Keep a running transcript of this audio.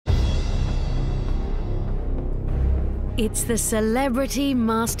It's the Celebrity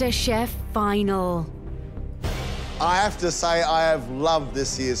MasterChef final. I have to say, I have loved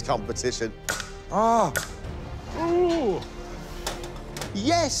this year's competition. Ah. Ooh.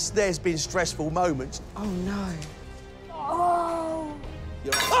 Yes, there's been stressful moments. Oh, no. Oh!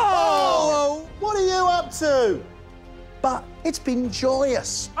 Oh! What are you up to? But it's been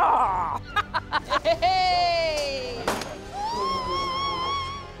joyous. Oh. Hey!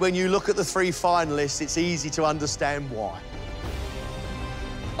 When you look at the three finalists, it's easy to understand why.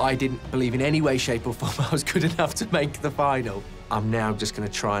 I didn't believe in any way, shape or form I was good enough to make the final. I'm now just going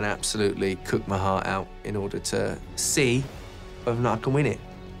to try and absolutely cook my heart out in order to see whether or not I can win it.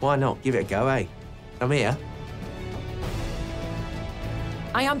 Why not? Give it a go, eh? I'm here.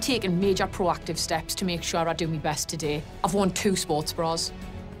 I am taking major proactive steps to make sure I do my best today. I've won 2 sports bras.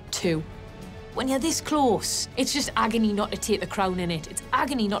 2. When you're this close, it's just agony not to take the crown in it. It's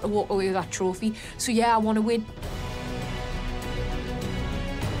agony not to walk away with that trophy. So yeah, I want to win.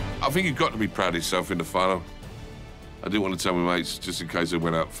 I think you've got to be proud of yourself in the final. I didn't want to tell my mates just in case they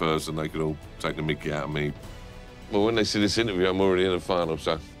went out first and they could all take the mickey out of me. Well, when they see this interview, I'm already in the final,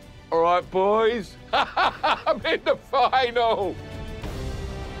 so... All right, boys, I'm in the final!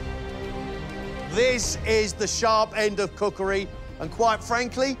 This is the sharp end of cookery, and quite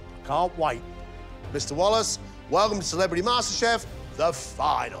frankly, can't wait. Mr. Wallace, welcome to Celebrity MasterChef, the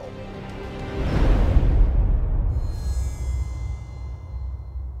final.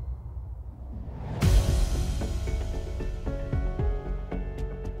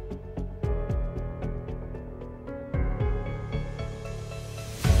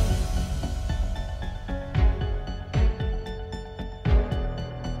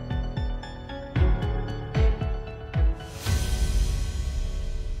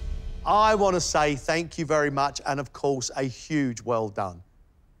 I want to say thank you very much, and of course, a huge well done.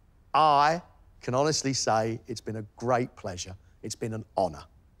 I can honestly say it's been a great pleasure. It's been an honour.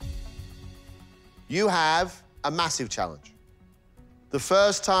 You have a massive challenge. The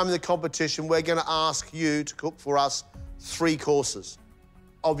first time in the competition, we're going to ask you to cook for us 3 courses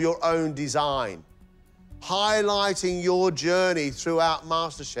of your own design, highlighting your journey throughout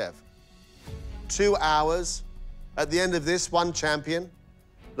MasterChef. 2 hours. At the end of this, 1 champion.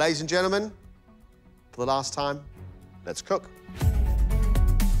 Ladies and gentlemen, for the last time, let's cook.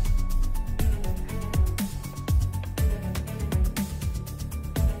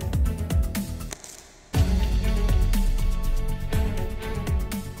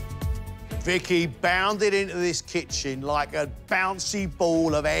 Vicky bounded into this kitchen like a bouncy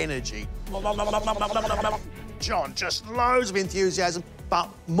ball of energy. John, just loads of enthusiasm, but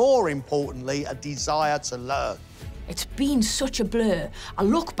more importantly, a desire to learn. It's been such a blur. I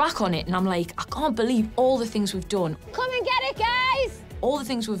look back on it and I'm like, I can't believe all the things we've done. Come and get it, guys! All the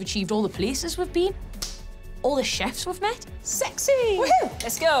things we've achieved, all the places we've been, all the chefs we've met. Sexy! Woohoo!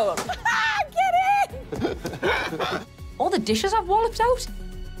 Let's go! Get in! All the dishes I've walloped out.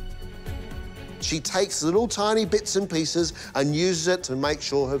 She takes little tiny bits and pieces and uses it to make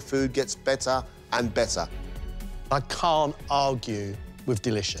sure her food gets better and better. I can't argue with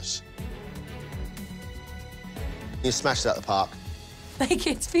delicious. You smashed it out of the park. Like,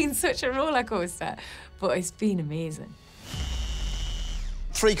 it's been such a roller coaster, but it's been amazing.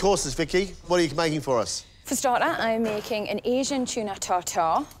 3 courses, Vicky. What are you making for us? For starter, I'm making an Asian tuna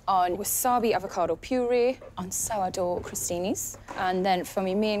tartare on wasabi avocado puree on sourdough crostinis. And then for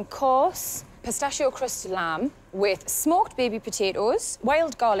my main course, pistachio crusted lamb with smoked baby potatoes,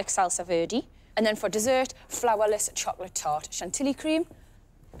 wild garlic salsa verde, and then for dessert, flourless chocolate tart, chantilly cream,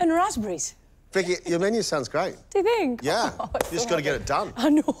 and raspberries. Vicky, your menu sounds great. Do you think? Yeah. Oh, You just got to get it done. I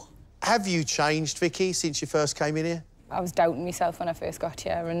know. Have you changed, Vicky, since you first came in here? I was doubting myself when I first got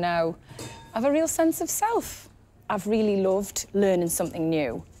here, and now I have a real sense of self. I've really loved learning something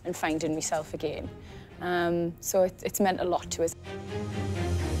new and finding myself again. So it's meant a lot to us.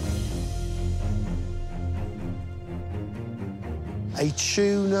 A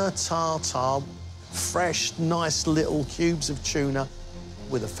tuna tartare, fresh, nice little cubes of tuna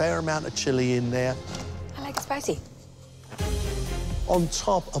with a fair amount of chilli in there. I like it spicy. On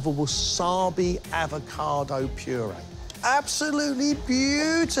top of a wasabi avocado puree. Absolutely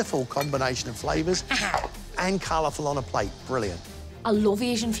beautiful combination of flavours and colourful on a plate. Brilliant. I love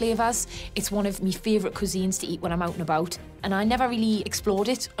Asian flavours. It's one of my favourite cuisines to eat when I'm out and about. And I never really explored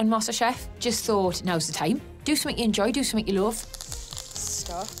it on MasterChef. Just thought, now's the time. Do something you enjoy, do something you love.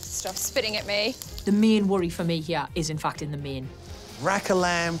 Stop spitting at me. The main worry for me here is, in fact, in the main. Rack of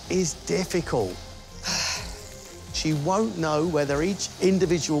lamb is difficult. She won't know whether each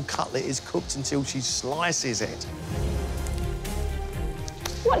individual cutlet is cooked until she slices it.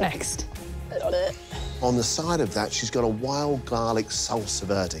 What next? On the side of that, she's got a wild garlic salsa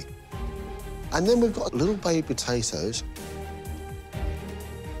verde. And then we've got little baby potatoes.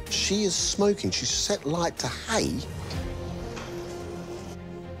 She is smoking. She's set light to hay.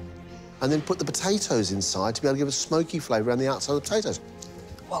 And then put the potatoes inside to be able to give a smoky flavour around the outside of the potatoes.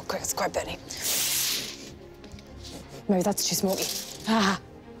 Well, it's quite burny. Maybe that's too smoky. Ah.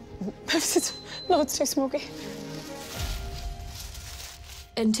 No, it's too smoky.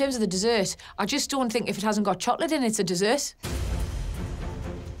 In terms of the dessert, I just don't think if it hasn't got chocolate in it, it's a dessert.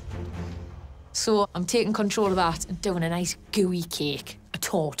 So I'm taking control of that and doing a nice gooey cake, a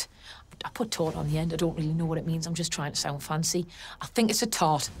tart. I put tart on the end. I don't really know what it means. I'm just trying to sound fancy. I think it's a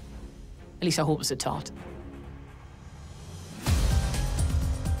tart. At least I hope it's a tart.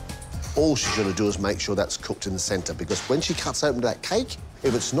 All she's going to do is make sure that's cooked in the centre, because when she cuts open that cake,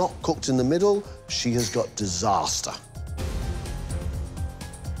 if it's not cooked in the middle, she has got disaster.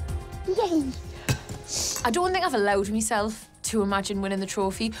 Yay! I don't think I've allowed myself to imagine winning the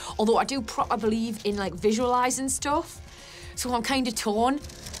trophy, although I do proper believe in, like, visualising stuff. So I'm kind of torn.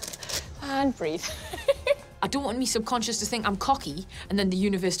 And breathe. I don't want me subconscious to think I'm cocky and then the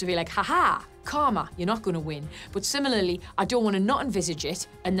universe to be like, ha-ha, karma, you're not going to win. But similarly, I don't want to not envisage it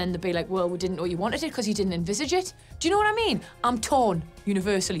and then they'll be like, well, we didn't know you wanted it because you didn't envisage it. Do you know what I mean? I'm torn,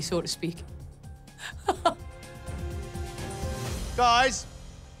 universally, so to speak. Guys,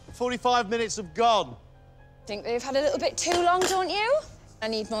 45 minutes have gone. Think they've had a little bit too long, don't you? I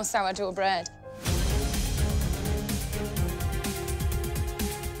need more sourdough bread.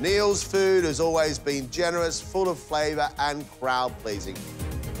 Neil's food has always been generous, full of flavour and crowd-pleasing.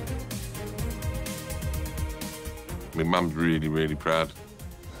 My mum's really, really proud.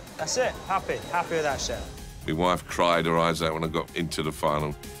 That's it. Happy with that, chef. My wife cried her eyes out when I got into the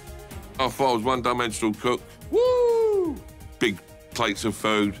final. I thought I was one-dimensional cook. Woo! Big plates of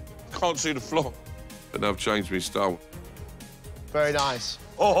food. Can't see the floor. But now I've changed my style. Very nice.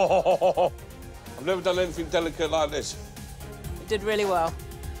 Oh, I've never done anything delicate like this. You did really well.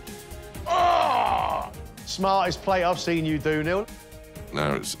 Oh! Smartest plate I've seen you do, Neil.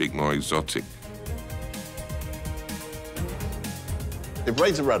 Now it's a bit more exotic. If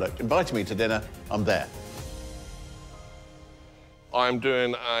Razor Ruddock invited me to dinner, I'm there. I'm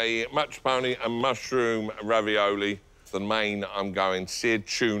doing a macaroni and mushroom ravioli. The main, I'm going seared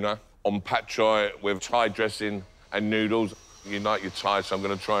tuna on pad chai with Thai dressing and noodles. You like your Thai, so I'm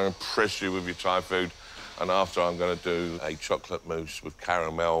going to try and impress you with your Thai food. And after, I'm going to do a chocolate mousse with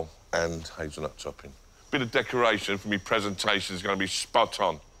caramel and hazelnut topping. Bit of decoration for me presentation is going to be spot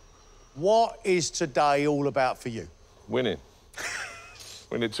on. What is today all about for you? Winning.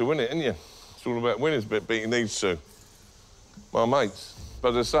 Win it to win it, isn't you? It's all about winners, but beating these two. My mates.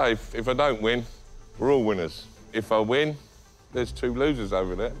 But as I say, if I don't win, we're all winners. If I win, there's two losers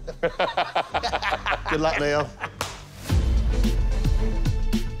over there. Good luck, Neil.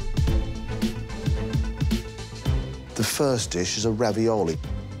 The first dish is a ravioli.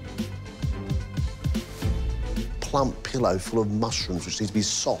 Plump pillow full of mushrooms, which needs to be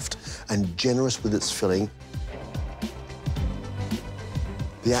soft and generous with its filling.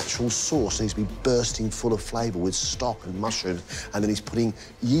 The actual sauce needs to be bursting full of flavour with stock and mushrooms, and then he's putting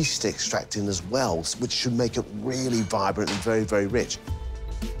yeast extract in as well, which should make it really vibrant and very, very rich.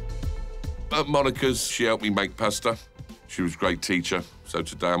 At Monica's, she helped me make pasta. She was a great teacher, so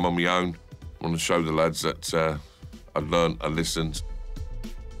today I'm on my own. I want to show the lads that I learned, I listened.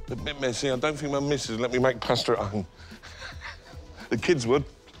 A bit messy. I don't think my missus let me make pasta at home. The kids would.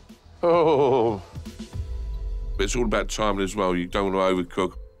 Oh. But it's all about timing as well. You don't want to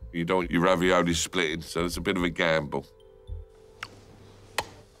overcook. You don't want your ravioli splitting, so it's a bit of a gamble.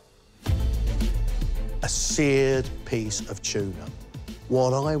 A seared piece of tuna.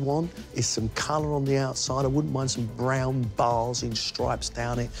 What I want is some colour on the outside. I wouldn't mind some brown bars in stripes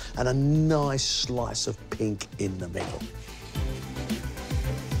down it and a nice slice of pink in the middle.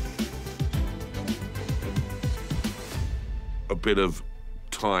 A bit of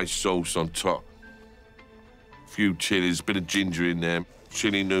Thai sauce on top. A few chilies, a bit of ginger in there,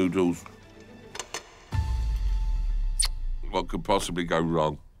 chili noodles. What could possibly go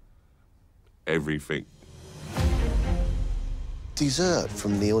wrong? Everything. Dessert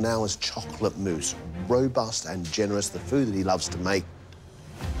from Neil now is chocolate mousse, robust and generous, the food that he loves to make.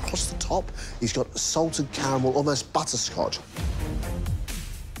 Across the top, he's got salted caramel, almost butterscotch.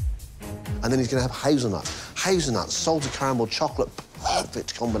 And then he's going to have hazelnut. Hazelnut, salted caramel, chocolate,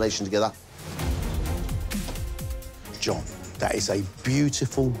 perfect combination together. John, that is a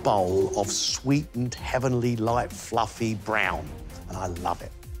beautiful bowl of sweetened, heavenly, light, fluffy brown, and I love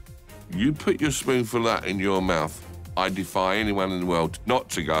it. You put your spoonful of that in your mouth, I defy anyone in the world not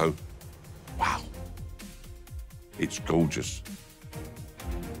to go, Wow. It's gorgeous.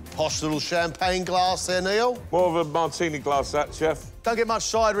 Posh little champagne glass there, Neil. More of a martini glass, that, Chef. Don't get much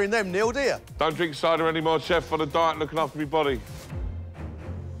cider in them, Neil, do you? Don't drink cider anymore, Chef, on a diet looking after my body.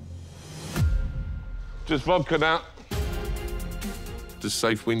 Just vodka now. Does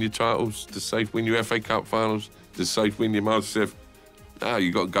Safe win your titles? Does Safe win your FA Cup finals? Does Safe win your MasterChef? No,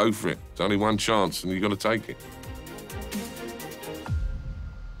 you got to go for it. It's only one chance, and you got to take it.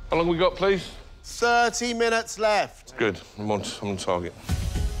 How long we got, please? 30 minutes left. Good. I'm on target.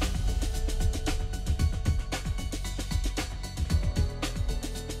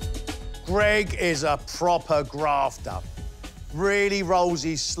 Greg is a proper grafter. Really rolls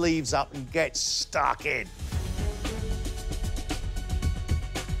his sleeves up and gets stuck in.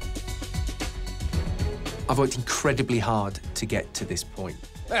 I've worked incredibly hard to get to this point.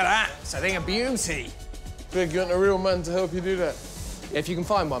 Look at that. It's a thing of beauty. Big, you want a real man to help you do that? If you can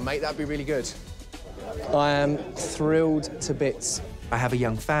find one, mate, that'd be really good. I am thrilled to bits. I have a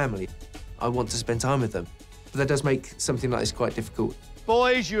young family. I want to spend time with them. But that does make something like this quite difficult.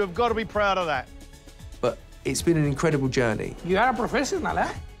 Boys, you have got to be proud of that. But it's been an incredible journey. You are a professional,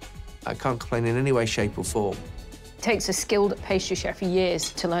 eh? I can't complain in any way, shape or form. It takes a skilled pastry chef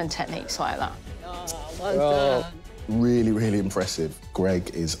years to learn techniques like that. Well done. Really, really impressive.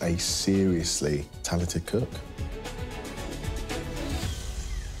 Greg is a seriously talented cook.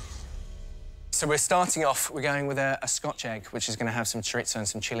 So we're starting off, we're going with a Scotch egg, which is going to have some chorizo and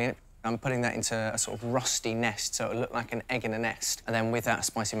some chilli in it. I'm putting that into a sort of rusty nest, so it'll look like an egg in a nest. And then with that, a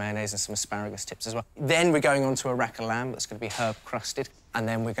spicy mayonnaise and some asparagus tips as well. Then we're going on to a rack of lamb that's going to be herb-crusted. And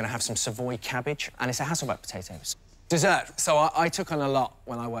then we're going to have some Savoy cabbage, and it's a Hasselback potatoes. Dessert. So I took on a lot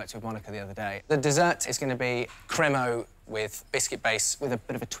when I worked with Monica the other day. The dessert is going to be cremo with biscuit base with a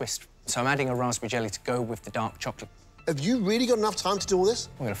bit of a twist. So I'm adding a raspberry jelly to go with the dark chocolate. Have you really got enough time to do all this?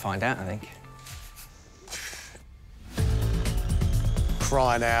 We're going to find out, I think.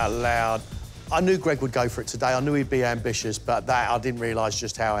 Crying out loud. I knew Greg would go for it today. I knew he'd be ambitious, but that I didn't realise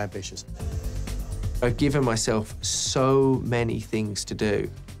just how ambitious. I've given myself so many things to do.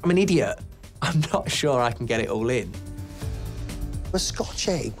 I'm an idiot. I'm not sure I can get it all in. A Scotch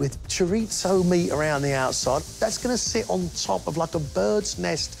egg with chorizo meat around the outside, that's going to sit on top of like a bird's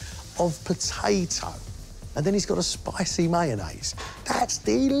nest of potato. And then he's got a spicy mayonnaise. That's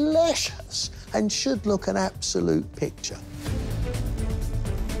delicious and should look an absolute picture.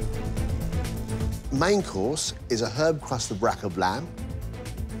 Main course is a herb-crusted rack of lamb.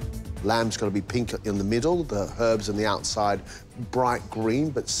 Lamb's got to be pink in the middle, the herbs on the outside bright green,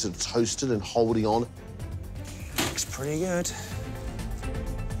 but sort of toasted and holding on. Looks pretty good.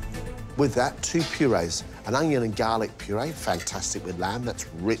 With that, 2 purees. An onion and garlic puree, fantastic with lamb. That's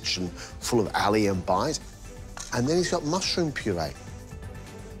rich and full of alley and bite. And then he's got mushroom puree.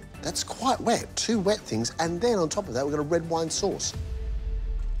 That's quite wet, 2 wet things. And then on top of that, we've got a red wine sauce.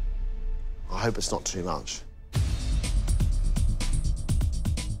 I hope it's not too much.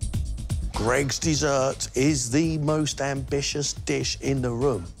 Greg's dessert is the most ambitious dish in the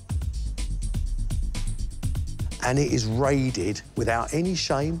room. And it is raided without any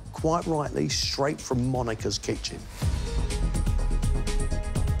shame, quite rightly, straight from Monica's kitchen.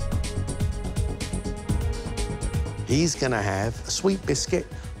 He's going to have a sweet biscuit.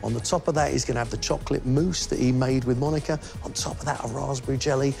 On the top of that, he's going to have the chocolate mousse that he made with Monica. On top of that, a raspberry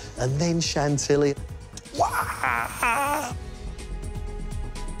jelly, and then chantilly. Wow!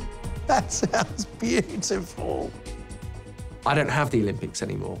 That sounds beautiful. I don't have the Olympics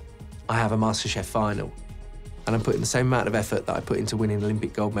anymore. I have a MasterChef final. And I'm putting the same amount of effort that I put into winning the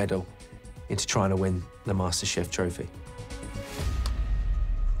Olympic gold medal into trying to win the MasterChef trophy.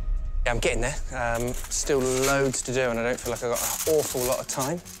 Yeah, I'm getting there. Still loads to do, and I don't feel like I've got an awful lot of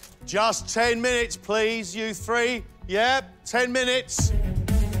time. Just 10 minutes, please, you 3. Yep, 10 minutes.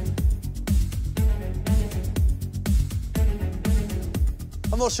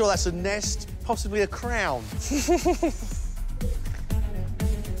 I'm not sure that's a nest, possibly a crown.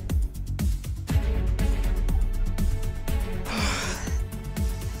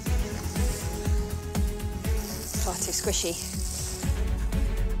 Far too squishy.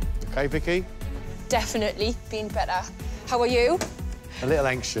 OK, Vicky? Definitely been better. How are you? A little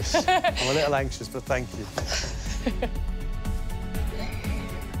anxious. I'm a little anxious, but thank you.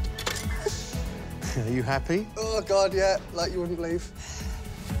 Are you happy? Oh, God, yeah, like you wouldn't believe.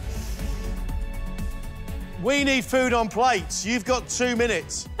 We need food on plates. You've got 2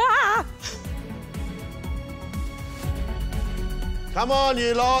 minutes. Come on,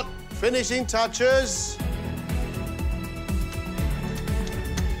 you lot. Finishing touches.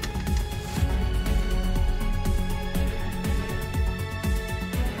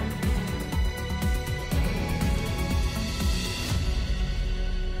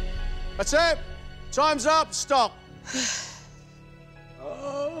 That's it. Time's up. Stop.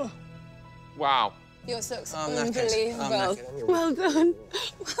 Wow. Yours looks I'm knackered. unbelievable. I'm knackered. Well done.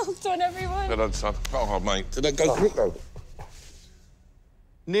 Well done, everyone. Well done, son. Oh, mate. Did that go quick, though?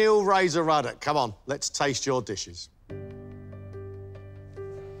 Neil Razor Ruddock, come on. Let's taste your dishes.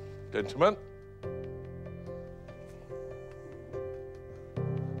 Gentlemen.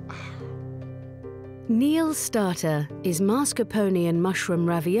 Neil's starter is mascarpone and mushroom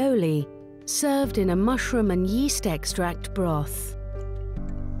ravioli, served in a mushroom and yeast extract broth.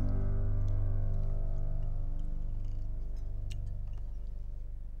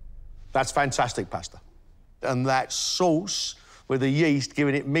 That's fantastic pasta. And that sauce with the yeast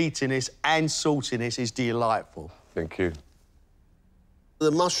giving it meatiness and saltiness is delightful. Thank you. The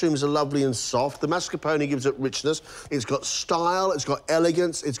mushrooms are lovely and soft. The mascarpone gives it richness. It's got style, it's got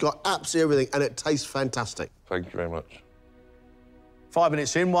elegance, it's got absolutely everything, and it tastes fantastic. Thank you very much. 5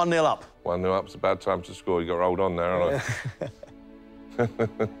 minutes in, 1-0 up. 1-0 up. It's a bad time to score. You got to hold on there, haven't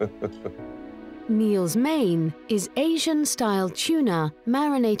I? Neil's main is Asian-style tuna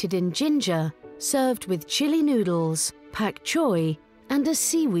marinated in ginger, served with chili noodles, pak choy, and a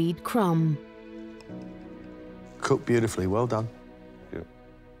seaweed crumb. Cooked beautifully, well done. Thank you.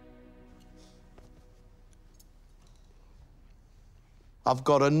 I've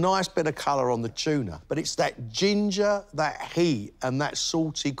got a nice bit of colour on the tuna, but it's that ginger, that heat, and that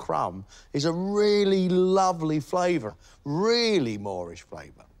salty crumb is a really lovely flavour, really Moorish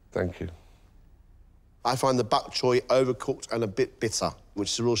flavour. Thank you. I find the bok choy overcooked and a bit bitter, which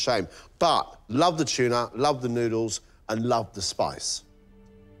is a real shame. But love the tuna, love the noodles, and love the spice.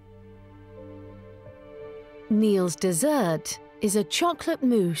 Neil's dessert is a chocolate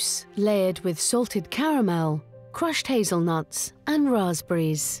mousse layered with salted caramel, crushed hazelnuts, and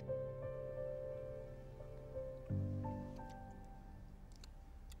raspberries.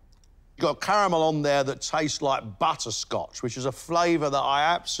 You've got caramel on there that tastes like butterscotch, which is a flavour that I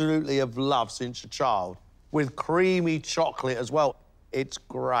absolutely have loved since a child, with creamy chocolate as well. It's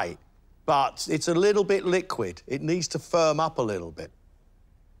great, but it's a little bit liquid. It needs to firm up a little bit.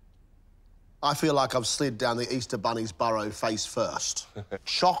 I feel like I've slid down the Easter Bunny's burrow face first.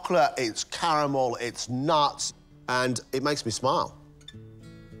 Chocolate, it's caramel, it's nuts, and it makes me smile.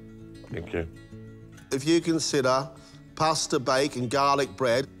 Thank you. If you consider pasta bake and garlic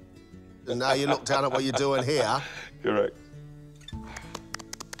bread, and now you look down at what you're doing here. Correct.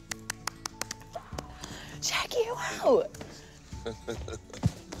 Check you out.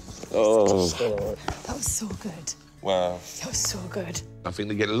 Oh. That was so good. Wow. That was so good. I think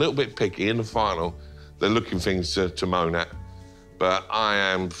they get a little bit picky in the final. They're looking things to moan at. But I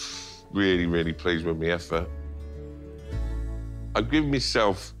am really, really pleased with my effort. I've given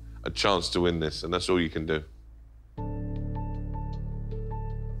myself a chance to win this, and that's all you can do.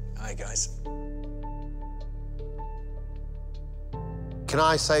 Hi, guys. Can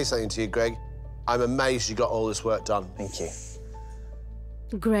I say something to you, Greg? I'm amazed you got all this work done. Thank you.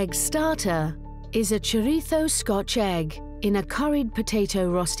 Greg's starter is a chorizo Scotch egg in a curried potato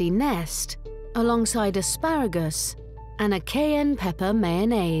rosti nest, alongside asparagus and a cayenne pepper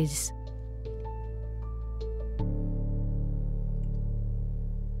mayonnaise.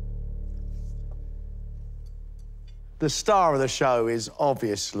 The star of the show is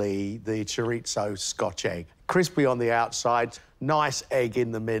obviously the chorizo Scotch egg. Crispy on the outside, nice egg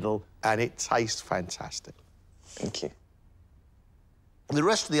in the middle, and it tastes fantastic. Thank you. The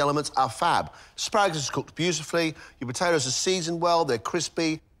rest of the elements are fab. Asparagus is cooked beautifully, your potatoes are seasoned well, they're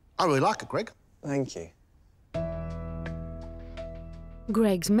crispy. I really like it, Greg. Thank you.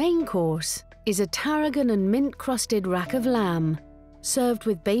 Greg's main course is a tarragon and mint-crusted rack of lamb, served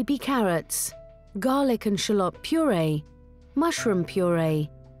with baby carrots, garlic and shallot puree, mushroom puree,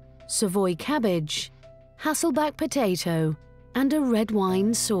 Savoy cabbage, Hasselback potato, and a red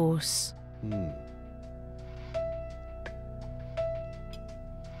wine sauce.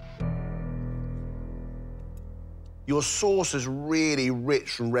 Your sauce is really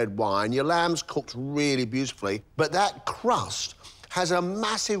rich from red wine. Your lamb's cooked really beautifully, but that crust has a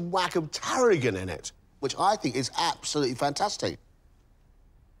massive whack of tarragon in it, which I think is absolutely fantastic.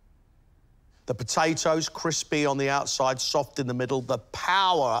 The potatoes, crispy on the outside, soft in the middle. The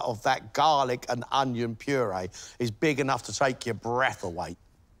power of that garlic and onion puree is big enough to take your breath away.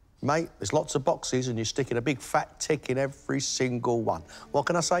 Mate, there's lots of boxes and you're sticking a big fat tick in every single one. What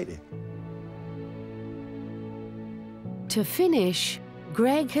can I say to you? To finish,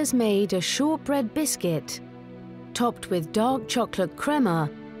 Greg has made a shortbread biscuit, topped with dark chocolate crema,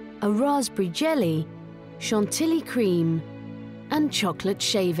 a raspberry jelly, chantilly cream, and chocolate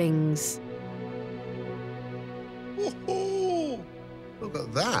shavings. Ooh, look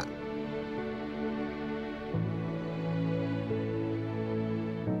at that.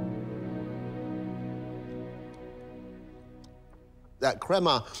 That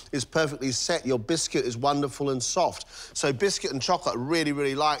crema is perfectly set. Your biscuit is wonderful and soft. So biscuit and chocolate I really,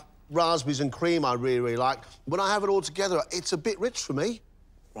 really like. Raspberries and cream I really, really like. When I have it all together, it's a bit rich for me.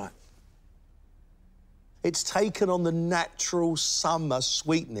 Right. It's taken on the natural summer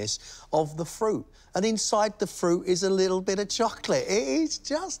sweetness of the fruit. And inside the fruit is a little bit of chocolate. It is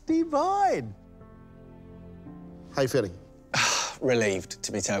just divine. How you feeling? Relieved,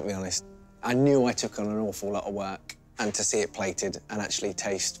 to be totally honest. I knew I took on an awful lot of work, and to see it plated and actually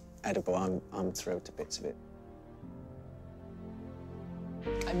taste edible, I'm thrilled to bits of it.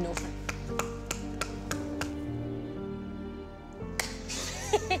 I'm no fan.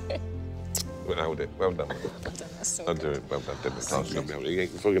 Well, hold it. Well done. Well done, that's so I'll good. do it. Well done. You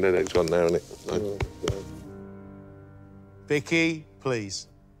ain't fucking headache's gone now, isn't it? Vicky, please.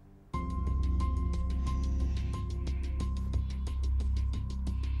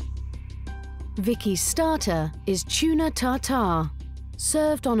 Vicky's starter is tuna tartare,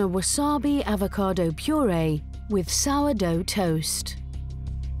 served on a wasabi avocado puree with sourdough toast.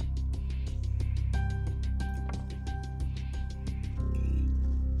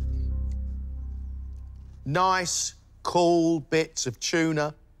 Nice, cool bits of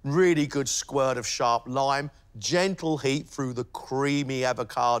tuna, really good squirt of sharp lime, gentle heat through the creamy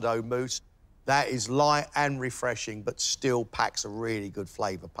avocado mousse. That is light and refreshing, but still packs a really good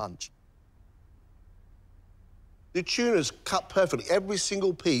flavour punch. The tuna's cut perfectly. Every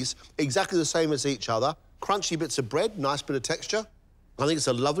single piece exactly the same as each other. Crunchy bits of bread, nice bit of texture. I think it's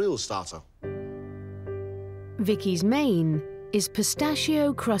a lovely little starter. Vicky's main is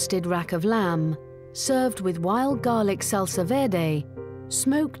pistachio-crusted rack of lamb, served with wild garlic salsa verde,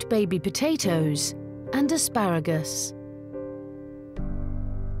 smoked baby potatoes, and asparagus.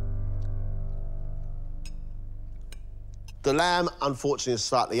 The lamb, unfortunately, is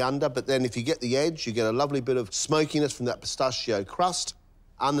slightly under, but then if you get the edge, you get a lovely bit of smokiness from that pistachio crust.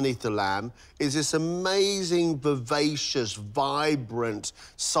 Underneath the lamb is this amazing, vivacious, vibrant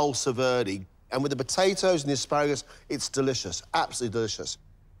salsa verde. And with the potatoes and the asparagus, it's delicious, absolutely delicious.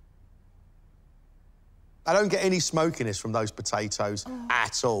 I don't get any smokiness from those potatoes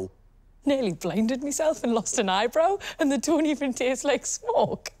at all. Nearly blinded myself and lost an eyebrow, and they don't even taste like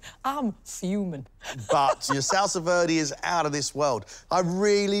smoke. I'm fuming. But your salsa verde is out of this world. I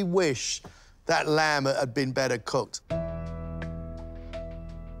really wish that lamb had been better cooked.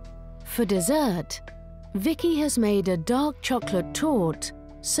 For dessert, Vicky has made a dark chocolate torte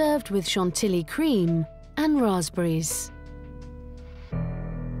served with chantilly cream and raspberries.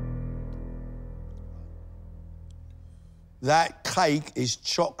 That cake is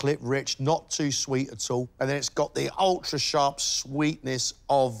chocolate-rich, not too sweet at all. And then it's got the ultra-sharp sweetness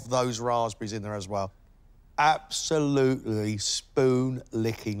of those raspberries in there as well. Absolutely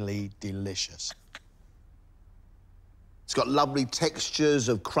spoon-lickingly delicious. It's got lovely textures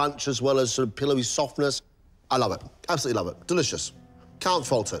of crunch as well as sort of pillowy softness. I love it. Absolutely love it. Delicious. Can't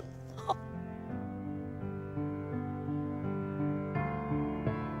fault it.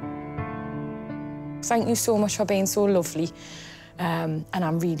 Thank you so much for being so lovely. And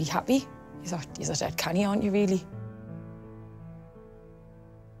I'm really happy. You're dead canny, aren't you, really?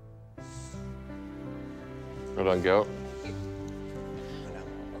 Well done, girl.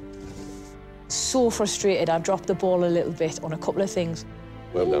 So frustrated, I dropped the ball a little bit on a couple of things.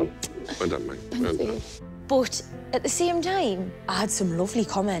 Well done. Well done, mate. Well done. But at the same time, I had some lovely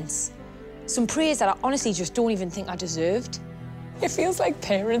comments. Some praise that I honestly just don't even think I deserved. It feels like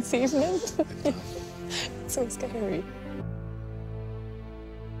parents' evening. It's so scary.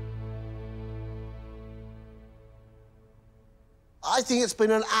 I think it's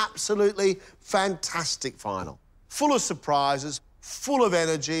been an absolutely fantastic final. Full of surprises, full of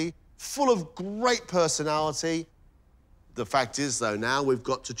energy, full of great personality. The fact is, though, now we've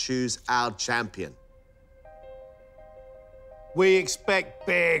got to choose our champion. We expect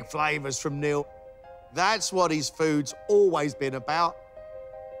big flavours from Neil. That's what his food's always been about.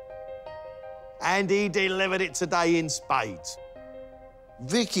 And he delivered it today in spades.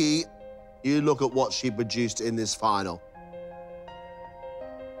 Vicky, you look at what she produced in this final.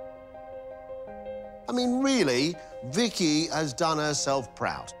 I mean, really, Vicky has done herself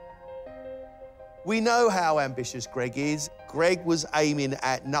proud. We know how ambitious Greg is. Greg was aiming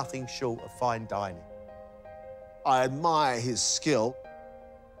at nothing short of fine dining. I admire his skill,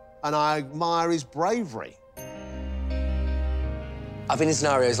 and I admire his bravery. I've been in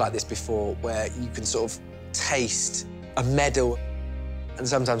scenarios like this before where you can sort of taste a medal, and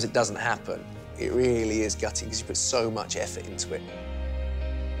sometimes it doesn't happen. It really is gutting because you put so much effort into it.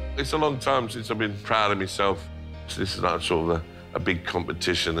 It's a long time since I've been proud of myself. So this is like sort of a big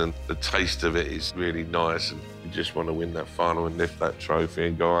competition, and the taste of it is really nice and just want to win that final and lift that trophy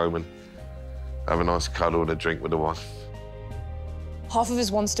and go home and have a nice cuddle and a drink with the wife. Half of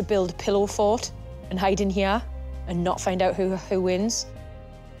us wants to build a pillow fort and hide in here and not find out who wins.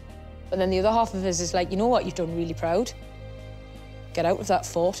 But then the other half of us is like, you know what, you've done really proud. Get out of that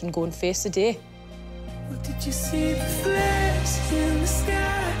fort and go and face the day. Well, did you see the flash in the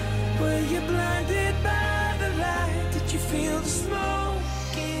sky? Were you blinded by the light? Did you feel the smoke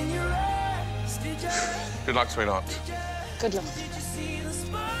in your eyes? Did you... Good luck, sweetheart. Good luck. Did you see the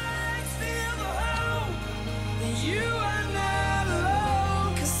sparks, feel the hope? That you are not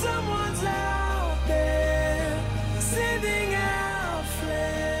alone, 'cause someone's out there sending out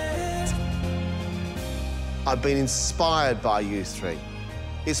flares. I've been inspired by you three.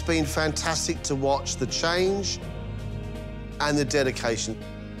 It's been fantastic to watch the change and the dedication.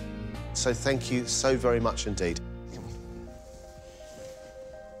 So thank you so very much indeed.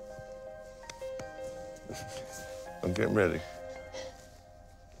 I'm getting ready.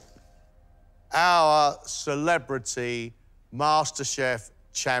 Our Celebrity MasterChef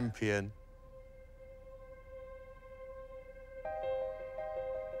champion.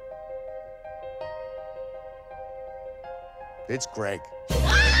 It's Greg.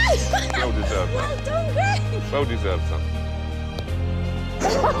 Well deserved, Well done, Greg. Well deserved, son.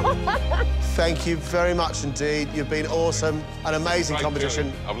 Thank you very much indeed. You've been awesome. An amazing Great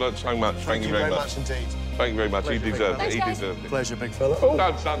competition. feeling. I've learned so much. Thank you very much. indeed. Thank you very much. Pleasure, He deserved it. Thanks, He guys. deserved it. Pleasure, big fella. Well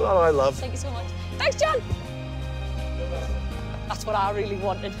done, son. Oh, I love. Thank you so much. Thanks, John. That's what I really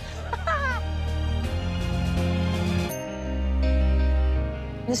wanted.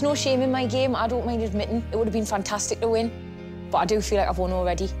 There's no shame in my game. I don't mind admitting it would have been fantastic to win, but I do feel like I've won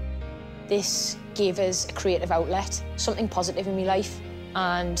already. This gave us a creative outlet, something positive in my life,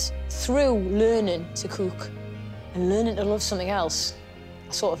 and through learning to cook and learning to love something else,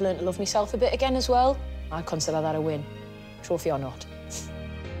 I sort of learned to love myself a bit again as well. I consider that a win, trophy or not.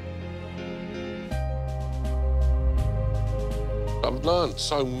 I've learned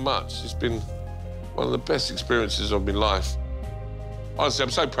so much. It's been one of the best experiences of my life. Honestly,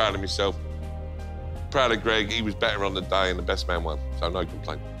 I'm so proud of myself. Proud of Greg. He was better on the day and the best man won, so no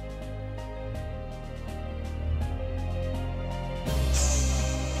complaint.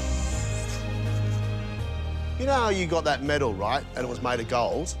 You know how you got that medal, right? And it was made of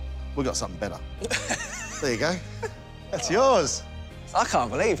gold? We got something better. There you go. That's yours. I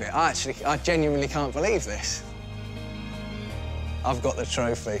can't believe it. I genuinely can't believe this. I've got the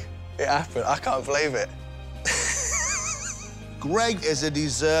trophy. It happened. I can't believe it. Greg is a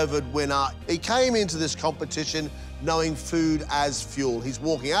deserved winner. He came into this competition knowing food as fuel. He's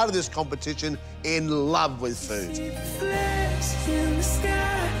walking out of this competition in love with food. See the flash in the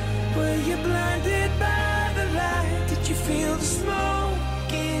sky. Were you blinded by the light? Did you feel the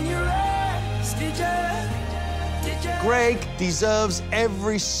smoke in your eyes? Did you? Greg deserves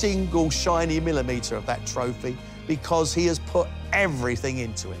every single shiny millimetre of that trophy because he has put everything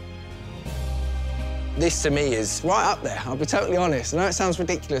into it. This, to me, is right up there. I'll be totally honest. I know it sounds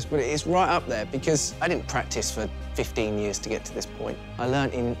ridiculous, but it is right up there because I didn't practice for 15 years to get to this point. I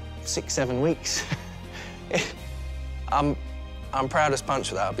learnt in 6-7 weeks. I'm proud as punch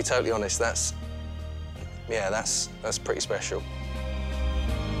for that, I'll be totally honest. That's pretty special.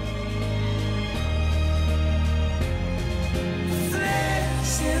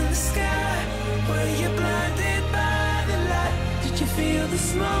 Flash in the sky. Were you blinded by the light? Did you feel the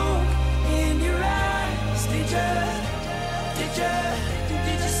smoke in your eyes? Did you?